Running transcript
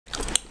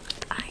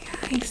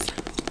guys.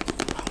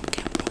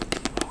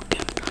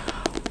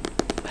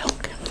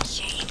 Welcome.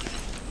 Yay.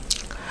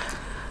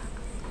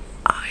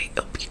 I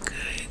hope you're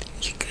good.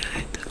 You're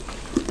good.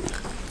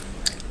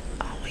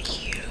 How are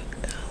you?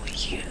 How are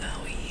you?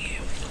 How are you?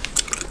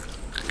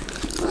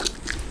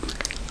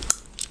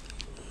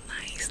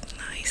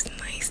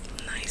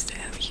 Nice to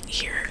have you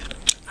here.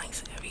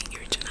 Nice to have you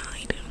here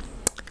tonight.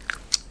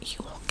 You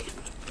welcome.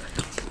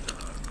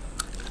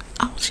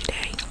 How was your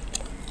day?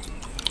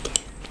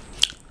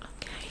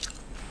 Okay.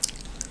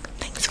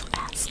 Thanks for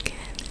asking.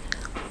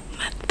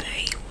 My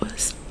day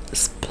was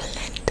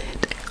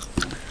splendid.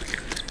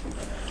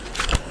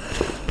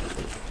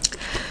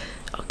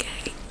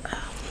 Okay,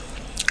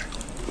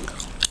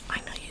 I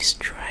know you're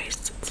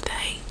stressed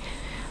today,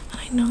 and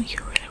I know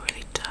you're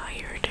really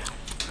tired,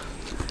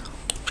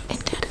 and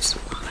that is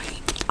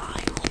why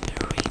I will be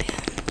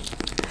reading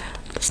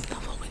this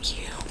novel with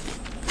you.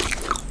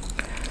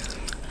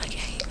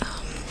 Okay,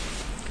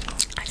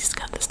 I just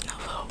got this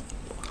novel,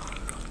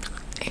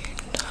 and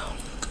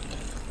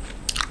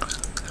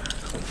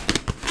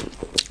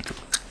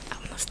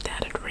I'm gonna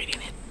start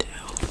reading it too,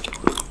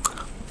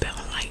 but I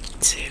would like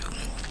to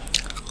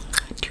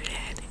do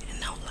that,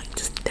 and I would like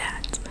to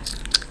start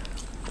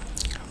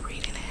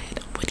reading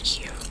it with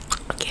you.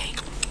 Okay.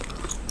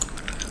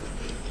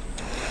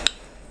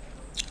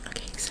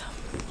 Okay, so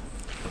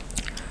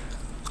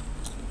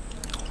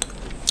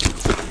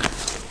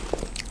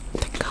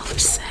the cover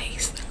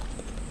says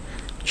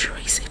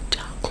Tracy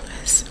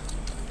Douglas,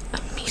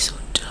 a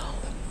mistletoe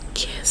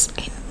kiss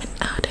in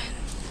Manhattan,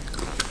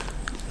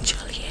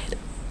 Juliet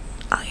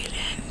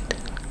Island,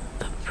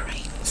 the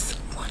prince,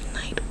 one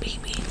night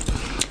baby.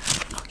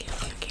 Okay,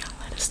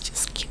 let us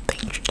just keep the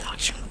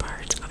introduction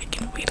part. I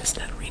can wait to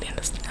start reading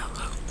this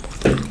novel.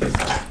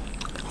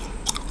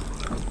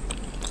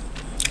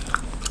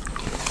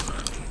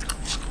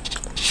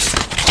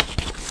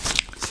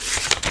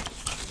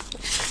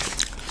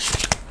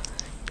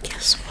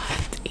 Guess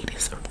what? It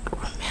is a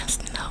romance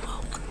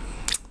novel.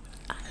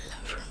 I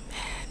love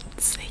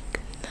romantic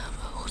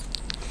novels.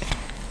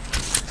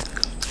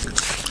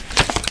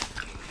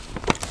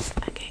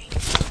 Okay,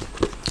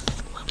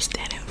 we'll be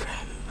starting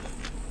from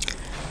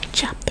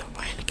chapter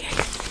 1, okay?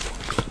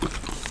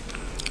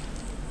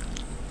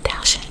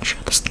 Dashing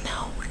through the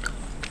snow,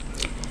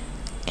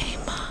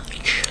 Emma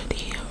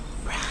Trudy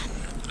ran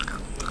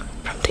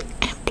from the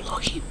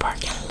employee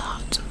parking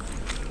lot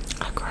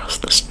across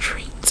the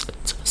street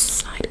to the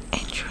side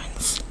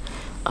entrance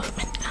of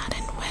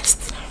Manhattan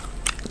West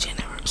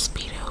General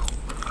Hospital.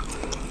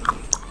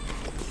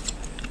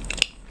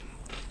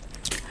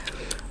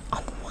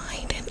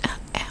 Unwinding an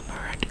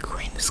emerald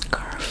green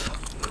scarf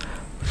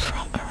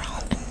from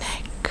around her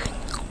neck,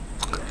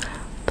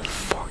 the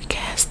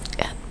forecast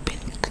had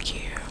been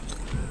clear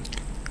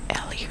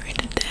earlier in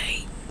the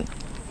day,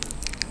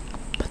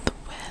 but the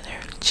weather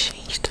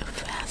changed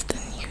fast in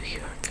New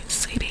York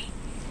City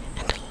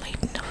in the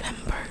late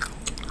November.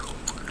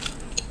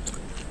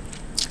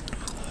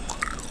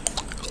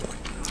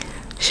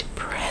 She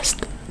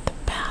pressed the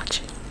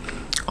badge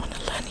on a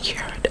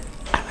lanyard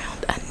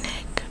around her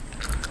neck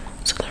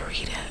to the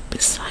reader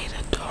beside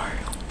the door,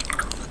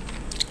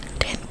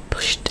 then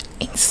pushed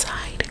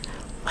inside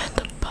when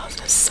the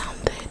buzzer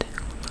sounded.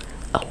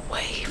 A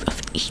wave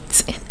of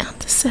heat and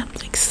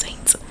antiseptic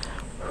scents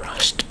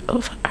rushed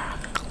over her.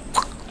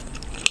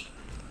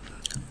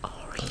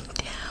 Hurrying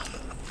down.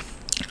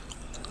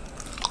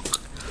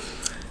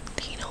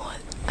 Do you know what?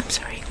 I'm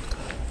sorry.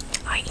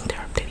 I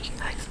interrupted you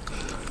guys.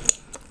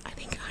 I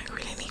think I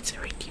really need to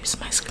reduce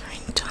my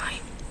screen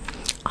time.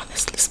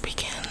 Honestly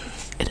speaking,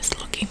 it is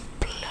looking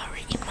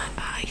blurry in my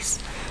eyes.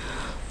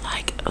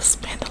 Like I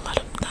spent a lot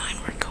of time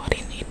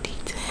recording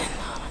editing.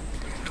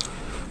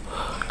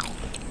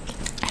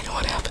 I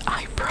don't have an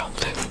eye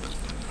problem.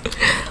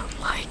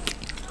 Like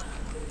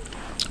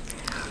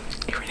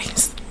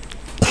everything's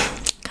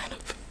kind of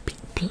a bit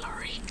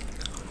blurry.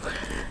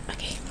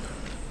 Okay.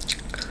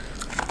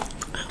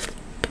 I'll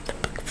put the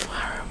book for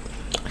her.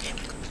 Okay.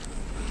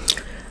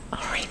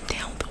 I'll write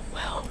down the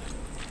well,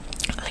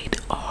 laid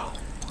all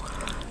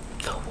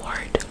the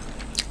word,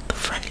 the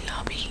front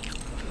lobby.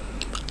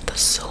 The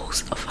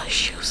soles of her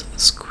shoes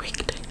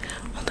squeaked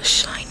on the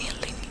shiny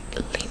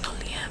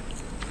linoleum.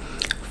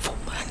 For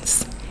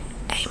once,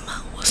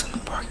 Emma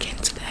wasn't working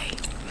today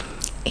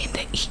in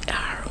the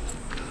ER.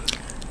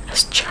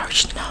 As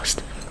charge nurse,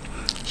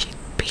 she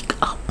picked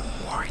up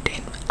more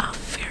than a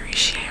fair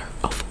share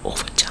of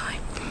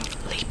overtime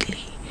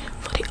lately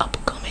for the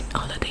upcoming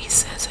holiday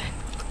season.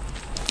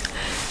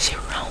 She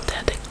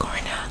rounded the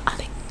corner at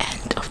the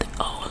end of the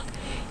hall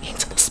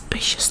into the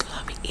spacious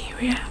lobby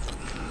area,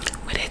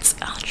 with its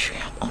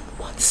atrium on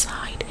one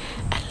side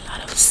and a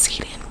lot of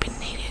seating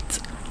beneath it.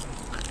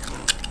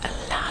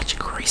 A large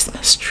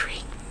Christmas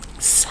tree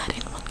sat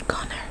in one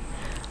corner,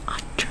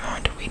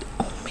 adorned with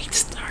homemade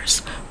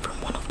stars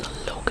from one of the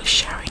local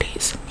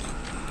charities.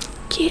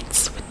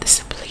 Kids with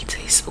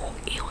disabilities or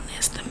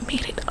illness that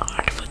made it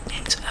hard for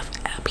them to have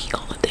happy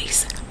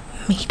holidays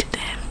meet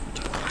them,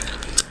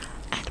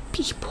 and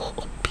people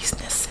or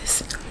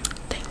businesses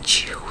that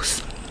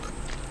choose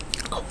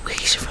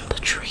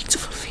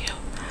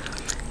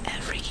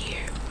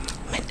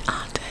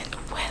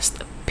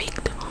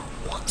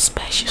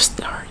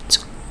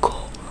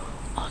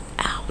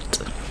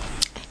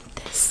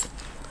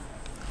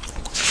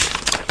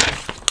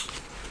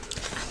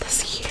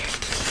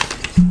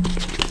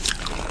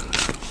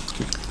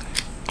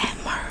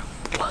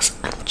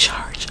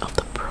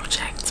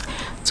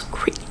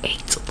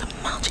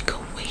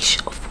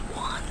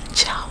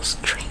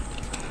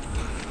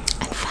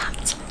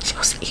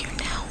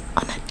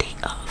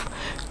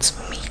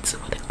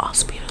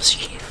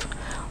chief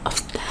of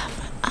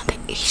staff and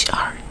the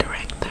HR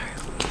director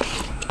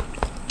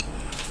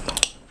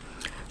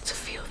to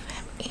fill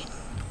them in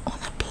on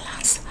her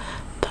plans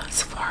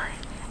thus far,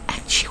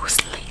 and she was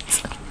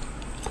late.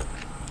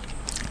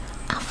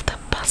 After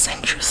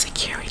passing through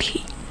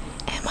security,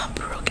 Emma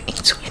broke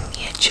into a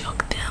near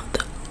jog down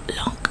the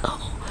long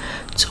hall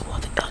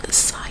toward the other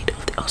side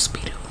of the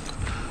hospital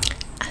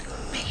and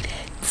made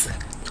it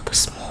to the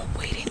small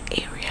waiting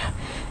area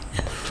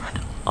in front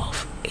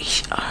of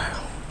HR.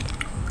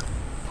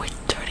 With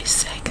 30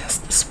 seconds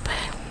to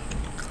spare,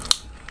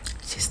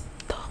 she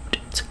stopped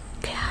to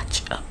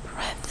catch a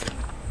breath.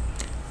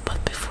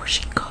 But before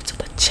she got to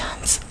the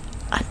chance,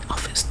 an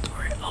office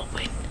door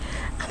opened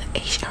and the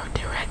HR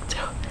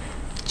director,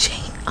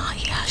 Jane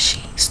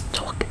Ayashi,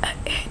 stuck her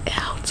head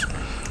out.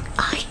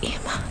 "Hi,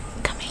 Emma,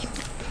 come in."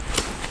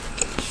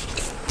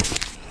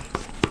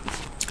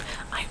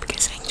 I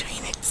guess I'm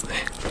enjoying it.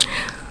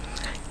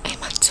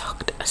 Emma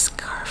tucked a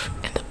scarf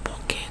in the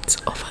pocket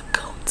of her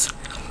coat,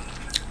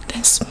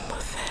 then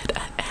smoothed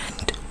her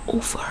hand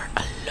over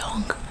a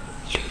long,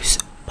 loose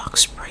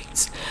box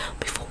braids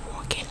before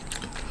walking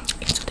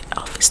into the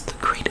office to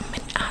greet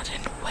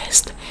Manhattan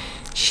West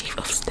Chief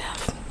of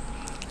Staff,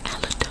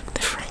 Hello,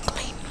 Dr.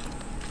 Franklin.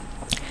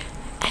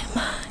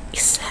 "Emma," he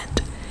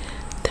said.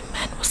 The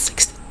man was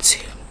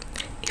 62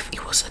 if he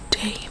was a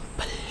day,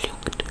 but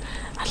looked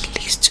at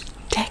least 2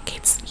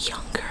 decades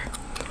younger,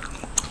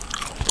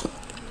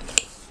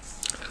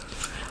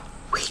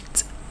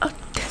 with a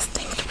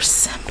distinct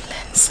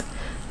resemblance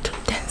to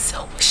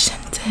Denzel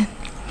Washington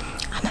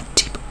and a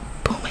deep,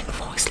 booming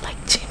voice like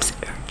James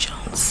Earl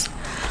Jones.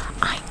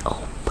 "I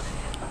hope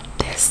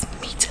this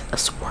meeting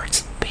is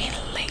worth being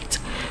late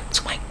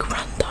to my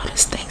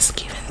granddaughter's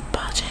Thanksgiving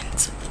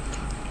pageant."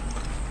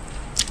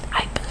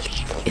 "I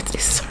believe it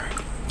is, sir.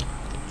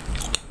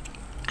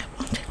 I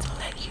wanted to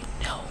let you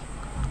know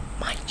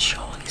my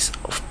choice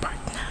of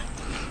partner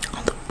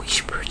on the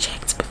Wish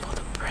project before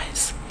the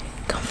press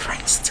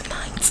conference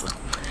tonight."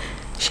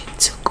 She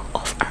took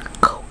off her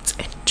coat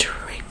and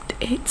draped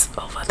it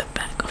over the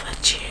back of her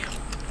chair.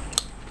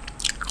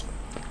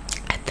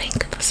 "I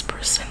think this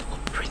person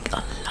will bring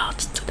a lot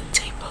to the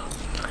table."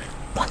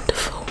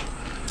 "Wonderful."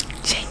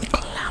 Jane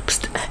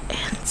collapsed her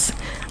hands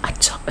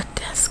atop her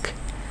desk.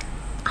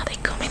 "Are they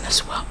coming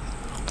as well?"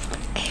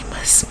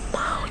 Emma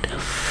smiled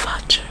and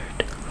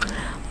faltered.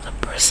 The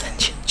person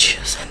she'd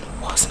chosen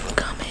wasn't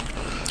coming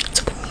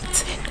to the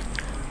meeting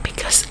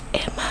because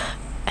Emma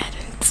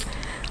hadn't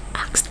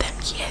asked them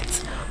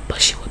yet,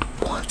 but she would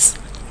once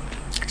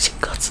she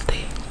got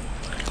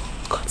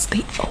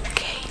the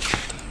okay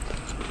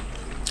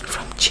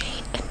from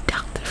Jane and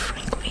Dr.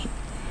 Franklin.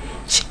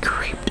 She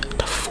gripped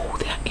the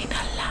folder in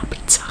her lap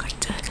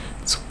tighter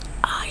to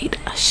hide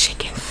her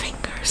shaking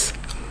fingers.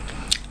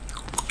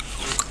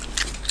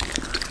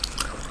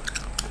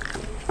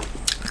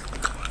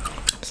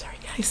 I'm sorry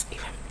guys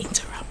if I'm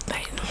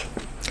interrupting.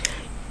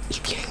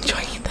 If you're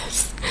enjoying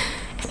this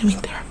and I'm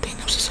interrupting,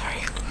 I'm so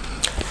sorry.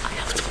 I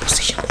have to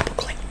position the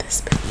book like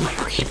this before I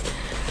read,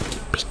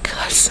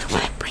 because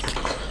when I bring it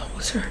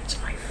closer to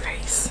my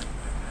face,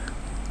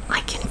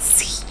 I can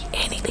see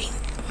anything.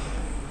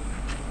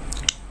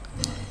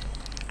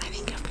 I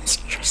think I've been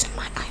stressing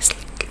my eyes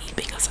lately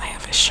because I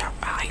have a sharp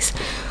eyes,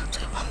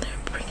 so I want to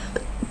bring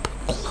it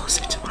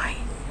closer to my.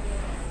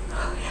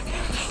 Okay.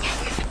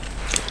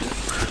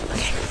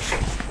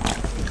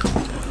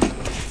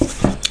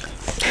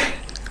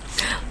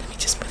 Let me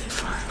just put it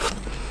far.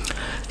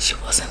 She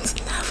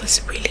wasn't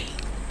nervous really.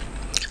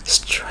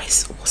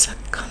 Stress was a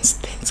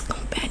constant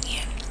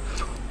companion,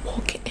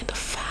 walking in the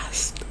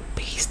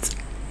fast-paced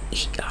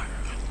ER.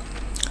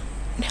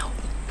 Now,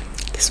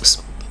 this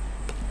was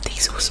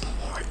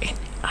more an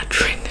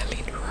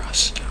adrenaline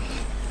rush.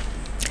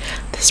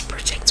 This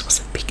project was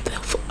a big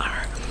deal for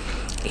her.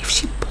 If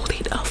she pulled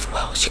it off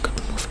well, she could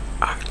move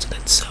her to the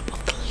top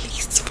of the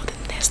list for the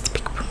next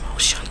big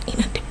promotion in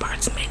a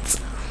department,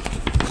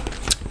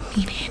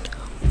 meaning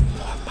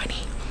more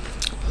money,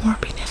 more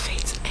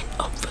benefits, and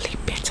hopefully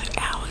better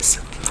hours.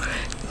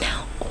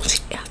 Now,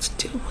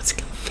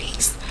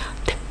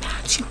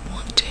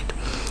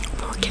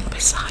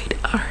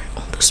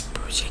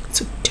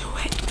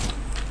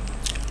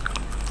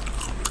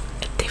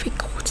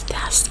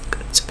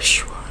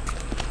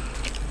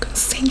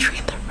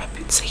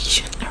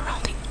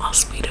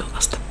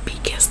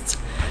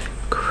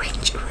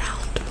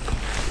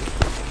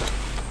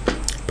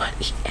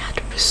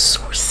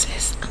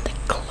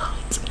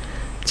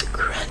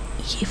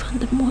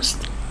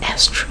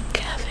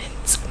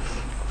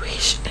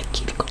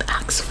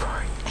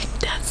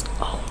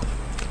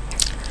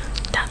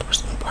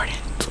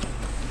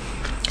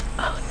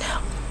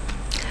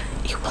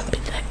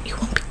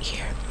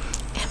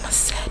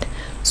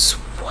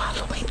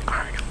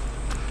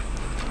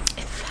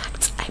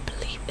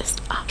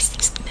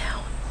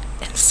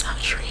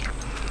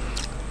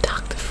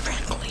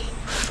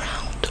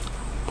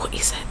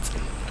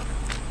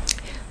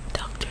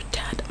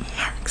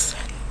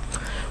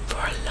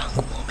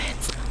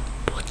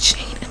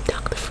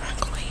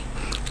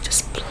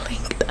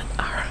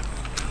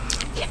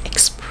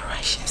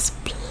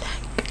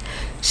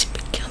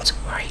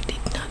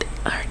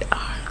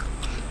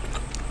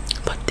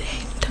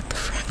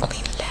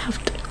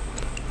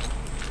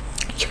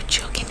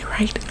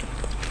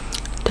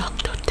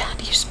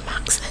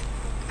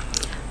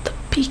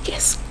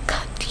 biggest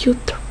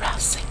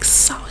cardiothoracic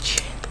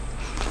surgeon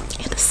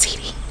in the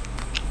city.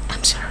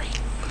 I'm sorry,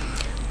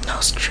 no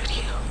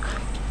studio,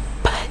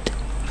 but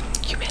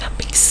you better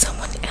pick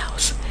someone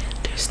else.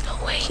 There's no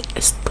way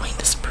it's doing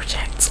this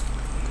project.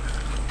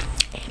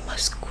 Emma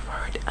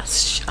squared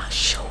her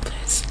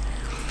shoulders.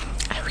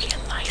 I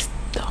realized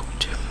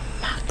Dr.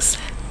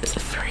 Maxon is a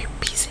very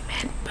busy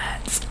man,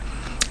 but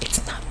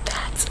it's not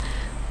that.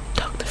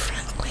 Dr.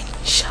 Franklin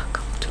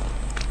chuckled.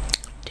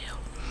 Still,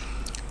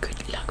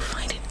 good luck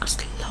finding a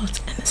slot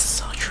in the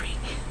surgery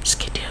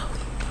schedule.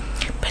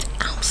 But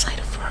outside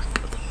of work,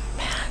 the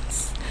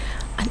man's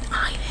an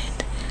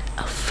island,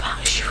 a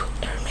virtual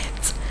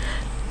hermit.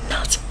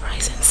 Not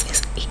surprising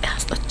since he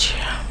has a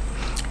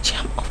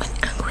charm of an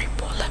angry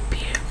polar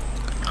bear.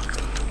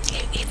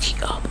 He'll eat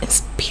you up and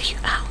spit you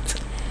out.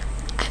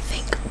 I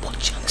think what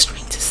John is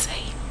trying to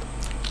say,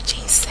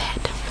 Jane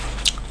said.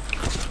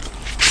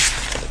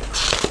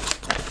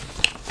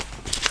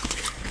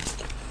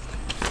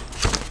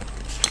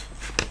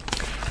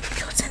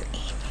 Gotten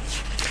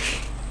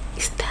in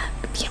is that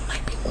there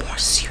might be more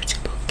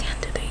suitable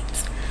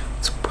candidates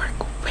to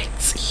work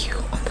with you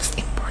on this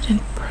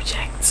important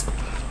project.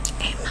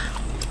 Emma.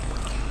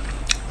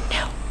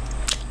 No,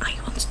 I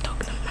want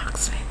Dr.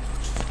 Maxon.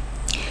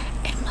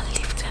 Emma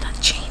lifted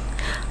her chin.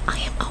 I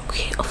am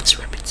aware of his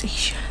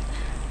reputation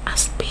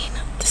as being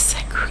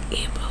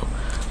disagreeable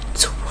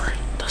toward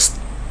the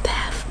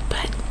staff,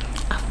 but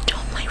I've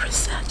done my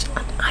research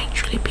and I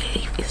truly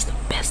believe he's the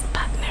best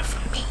partner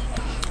for me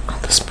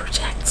on this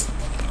project.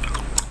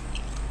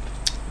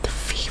 The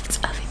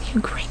Fifth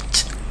Avenue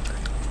Grange,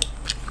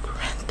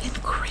 granting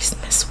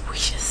Christmas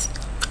wishes.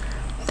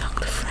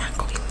 Dr.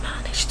 Franklin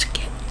managed to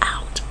get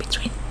out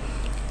between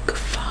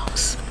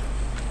guffaws.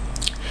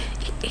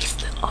 It is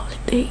the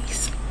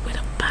holidays with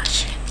a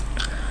passion.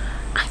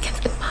 I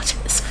can't imagine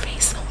his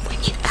face when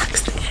you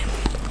asked him.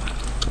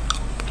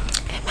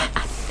 Emma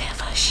had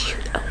never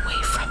shied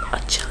away from a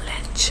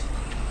challenge,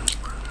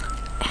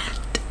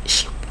 and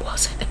she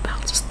wasn't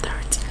about to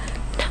start,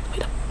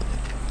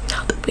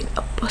 not with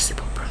a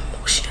possible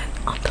promotion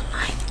on the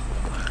line.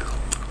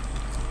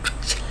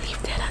 She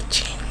lifted her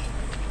chin.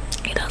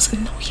 He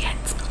doesn't know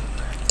yet.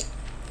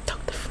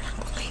 Dr.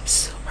 Franklin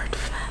sobered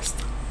fast.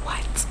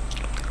 What?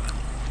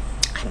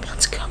 I plan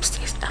to go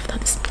upstairs after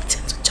this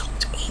meeting to talk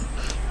to him.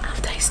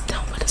 After he's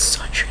done with the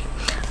surgery,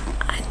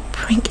 I'd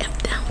bring him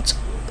down to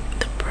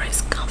the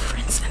press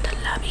conference in the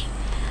lobby.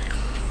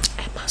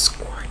 Emma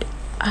squared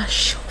her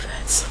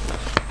shoulders.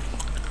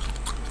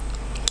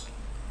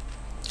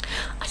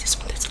 I just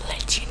wanted to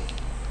let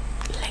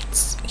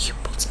you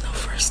both know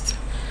first.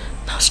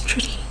 Now,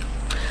 Trudy,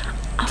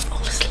 I've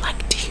always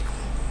liked you.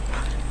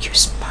 You're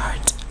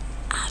smart,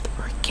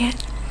 hardworking,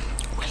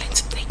 willing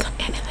to take on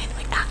anything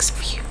we ask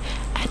of you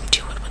and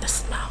do it with a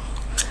smile.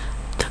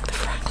 Dr.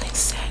 Franklin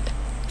said,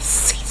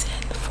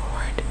 seated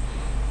forward,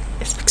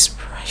 his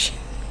expression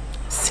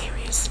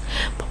serious.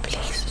 But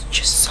please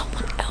choose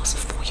someone else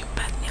for your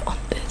partner on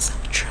this.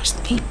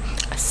 Trust me,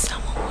 as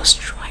someone who's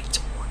tried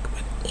to work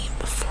with him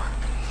before.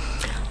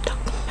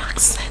 Dr.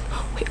 Maxon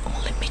will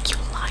only make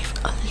your life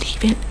a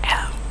living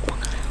hell.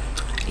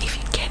 If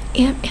you get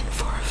him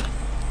involved,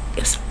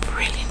 it's a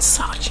brilliant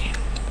surgeon,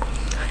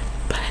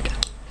 but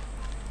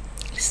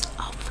it's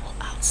awful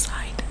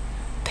outside.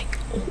 They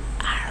all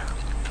are.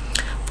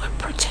 For a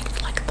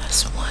project like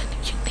this one,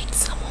 you need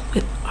someone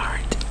with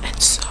heart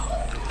and soul,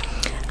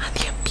 and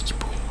there are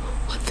people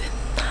who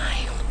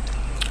deny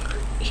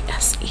he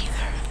has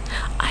either.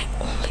 I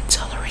only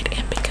tolerate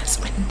him because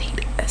we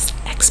need his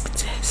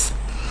expertise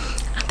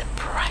and the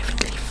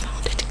privately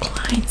funded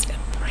clients it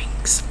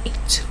brings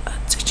into a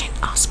teaching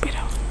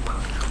hospital.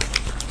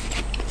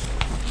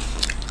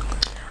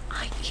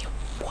 I hear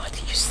what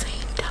you're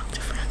saying,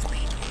 Dr.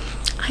 Franklin.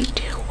 I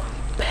do,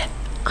 but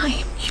I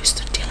am used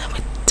to dealing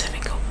with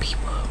difficult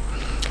people.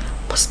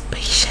 Most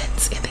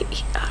patients in the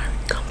ER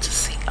come to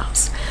see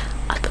us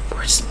at the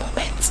worst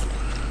moments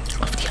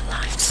of their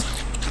lives.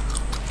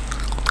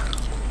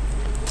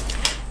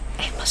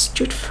 Emma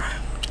stood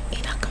firm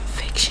in her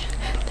conviction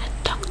that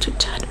Dr.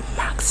 Todd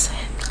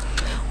Maxon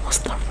was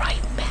the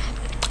right man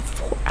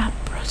for our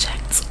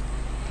project.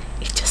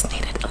 It just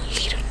needed a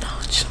little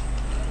nudge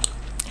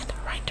in the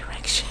right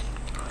direction,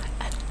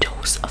 a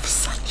dose of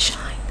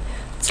sunshine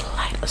to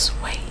light us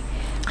way,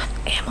 and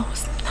Emma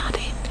was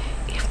nodding,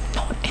 if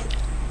not an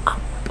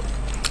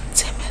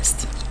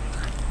optimist.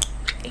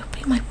 You'll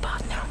be my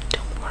partner,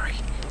 don't worry,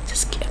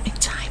 just give me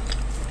time.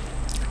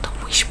 The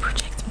wish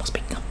project must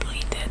be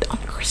completed on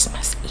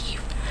Christmas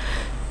Eve.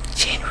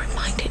 Jane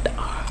reminded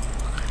her,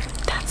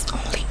 that's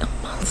only a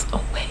month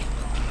away.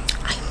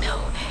 I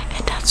know,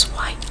 and that's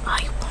why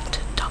I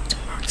wanted Dr.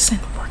 Maxon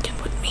working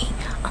with me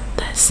on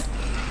this.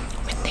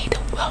 We need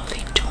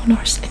wealthy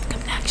donors and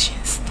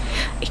connections.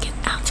 We can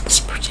add to this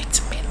project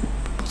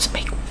to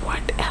make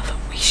whatever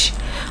wish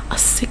a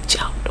sick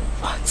child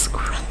once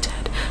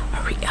granted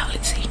a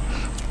reality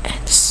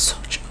in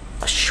such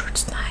a short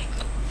time.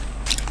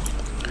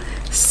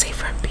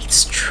 Safer beats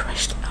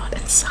stretched out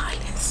in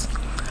silence.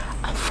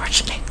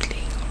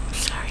 Unfortunately,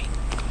 sorry.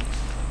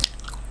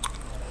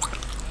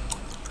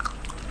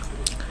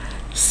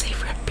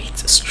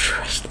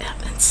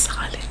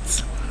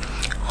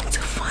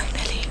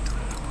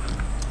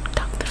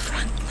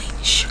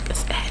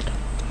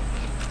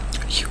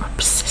 You are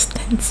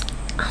persistent,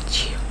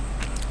 aren't you?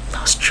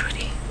 Lost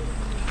Trudy.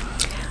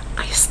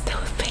 I still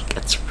think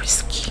it's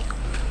risky,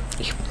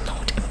 if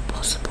not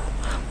impossible,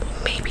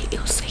 but maybe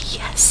he'll say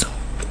yes.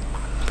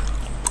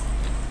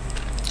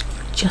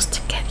 Just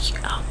to get you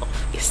out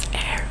of his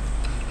hair.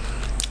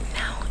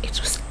 Now it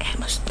was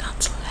Emma's turn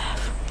to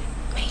laugh.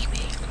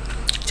 Maybe.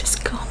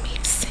 Just call me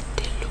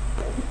Cindy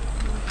Lupu.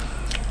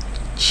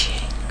 She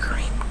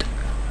screamed.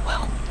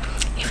 Well,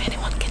 if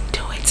anyone can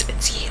do it,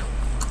 it's you.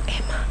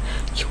 Emma,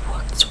 you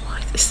worked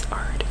twice as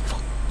hard for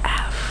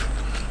half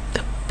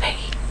the pay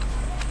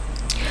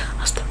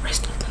as the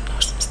rest of the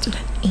nurses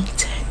student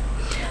intern.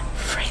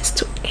 Friends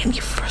to end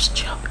your first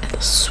job and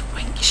the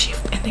swing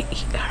shift in the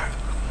ER.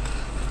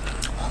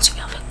 Once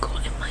you have a goal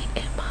in mind,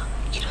 Emma,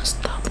 you don't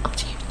stop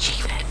until you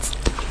achieve it.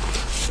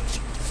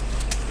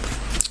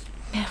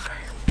 Never.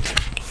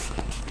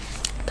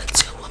 The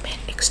two women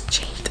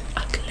exchanged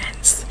a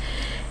glance.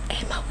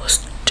 Emma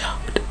was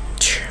dogged.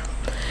 True.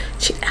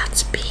 She had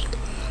to be.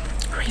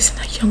 Raising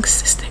her young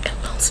sister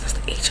alone since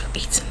the age of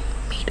 18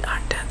 made her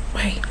that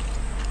way.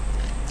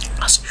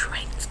 Her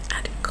strength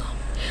had come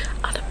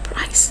at a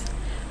price,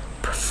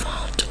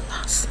 profound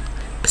loss.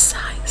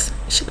 Besides,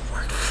 she'd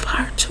worked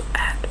far too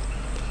hard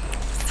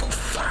for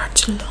far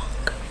too long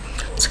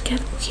to get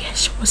where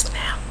she was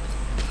now.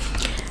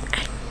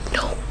 And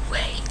no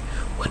way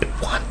would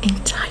one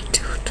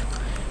entitled,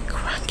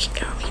 cranky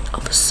heroine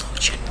of a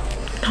soldier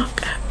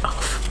knock her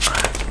off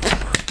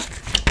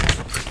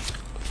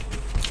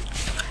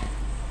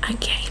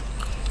again.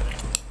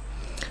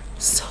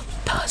 So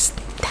does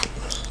that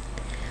mean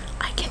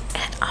I can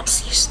add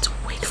upstairs to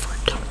wait for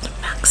Dr.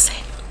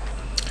 Maxine?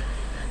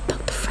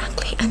 Dr.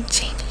 Franklin and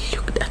Jane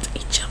looked at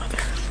each other.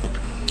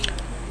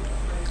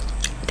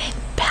 Then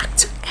back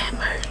to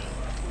Emma.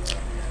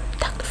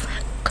 Dr.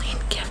 Franklin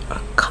gave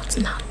her cut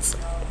nuts.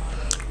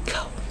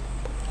 Go.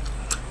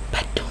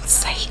 But don't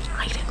say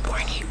I didn't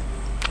warn you.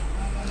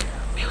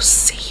 We'll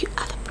see you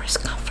at the press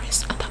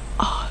conference at the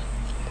hall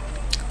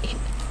in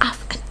half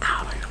an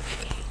hour.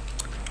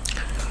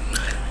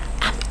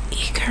 I'm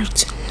eager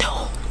to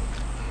know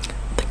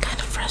the kind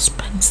of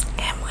response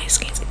Emma is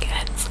going to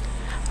get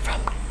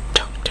from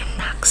Dr.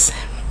 Maxim.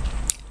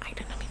 I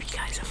don't know, maybe you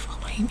guys are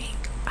following me.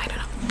 I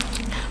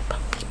don't know. But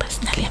me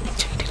personally, I'm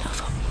enjoying the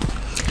novel.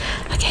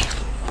 Okay.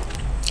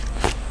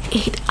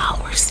 8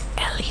 hours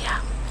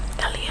earlier.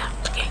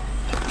 Okay.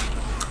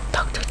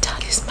 Dr.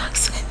 Thaddeus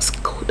Maxim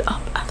scowled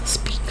up at the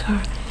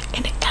speaker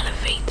in the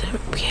elevator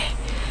where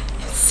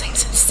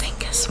sings and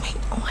singers went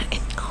on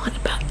and on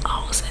about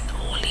owls and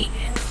holy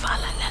and fa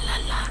la la la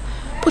la.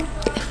 Put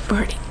the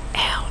verdict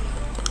out.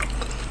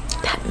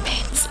 That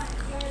means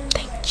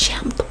they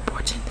jammed the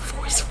button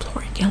for his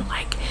floor again,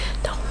 like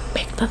they'll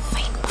make the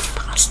thing move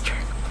faster.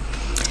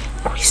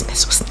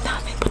 Christmas was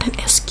nothing but an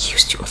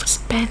excuse to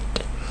overspend,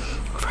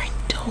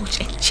 overindulge,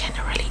 and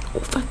generally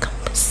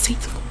overcompensate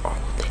for all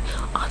the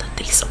other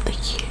days of the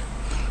year.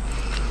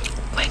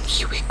 When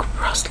you were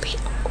grossly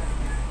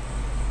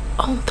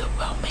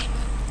underwhelming,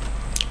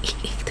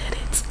 he hated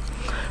it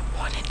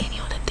more than any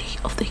other day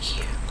of the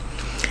year.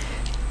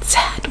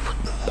 Dad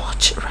would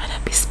much rather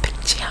be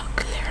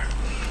spectacular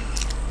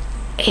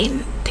in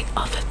the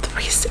other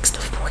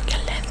 364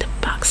 calendar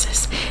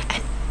boxes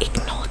and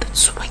ignore the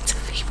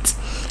 25th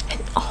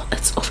and all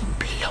its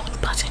overblown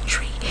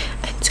pageantry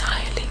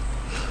entirely,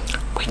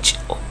 which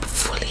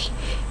hopefully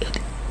it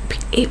would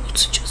be able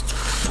to just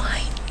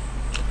fine,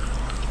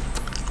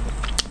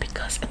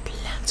 because it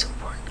planned to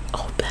work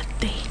all that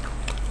day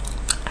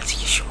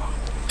as usual.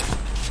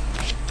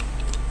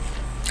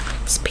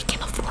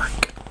 Speaking of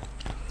work,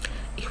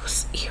 it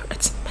was here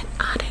at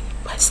Manhattan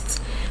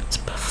West to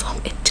perform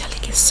a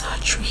delicate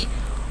surgery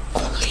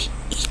only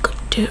he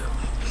could do.